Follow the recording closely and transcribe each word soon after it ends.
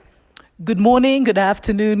Good morning, good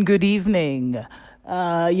afternoon, good evening.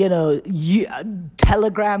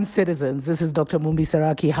 Telegram citizens. This is Dr. Mumbi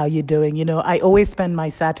Saraki. How you doing? I always spend my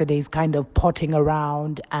Saturdays kind of potting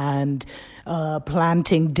around and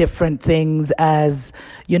planting different things. I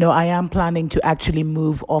am planning to actually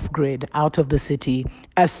move off grid out of the city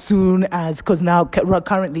as soon as, because now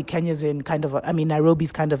currently Kenya's in kind of,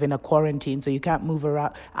 Nairobi's kind of in a quarantine, so you can't move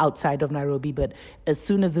around outside of Nairobi. But as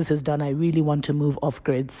soon as this is done, I really want to move off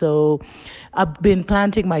grid. So I've been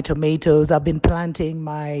planting my tomatoes, I've been planting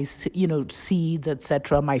my, seeds,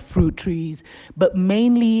 etc., my fruit trees, but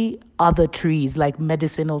mainly other trees like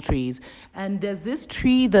medicinal trees. And there's this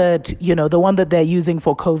tree that, the one that they're using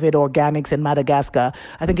for COVID organics in Madagascar.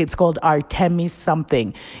 I think it's called Artemis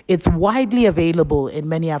something. It's widely available in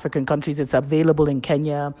many African countries. It's available in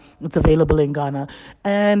Kenya, it's available in Ghana.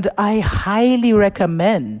 And I highly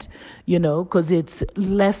recommend, because it's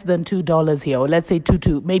less than $2 here, or let's say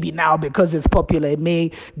two, maybe now because it's popular, it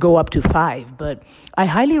may go up to five. But I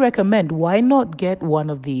highly recommend, why not get one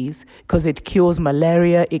of these? Because it cures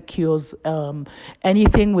malaria, it cures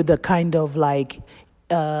anything with the kind of like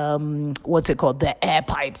what's it called, the air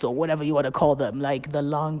pipes or whatever you want to call them, like the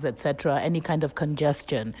lungs, etc., any kind of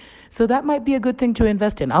congestion. So that might be a good thing to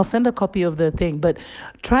invest in. I'll send a copy of the thing, but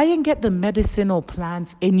try and get the medicinal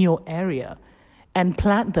plants in your area and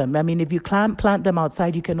plant them. I mean, if you can't plant them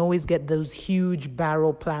outside, you can always get those huge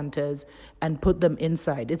barrel planters and put them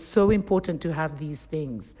inside. It's so important to have these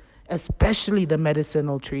things, especially the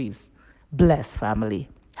medicinal trees. Bless, family.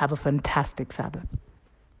 Have a fantastic Sabbath.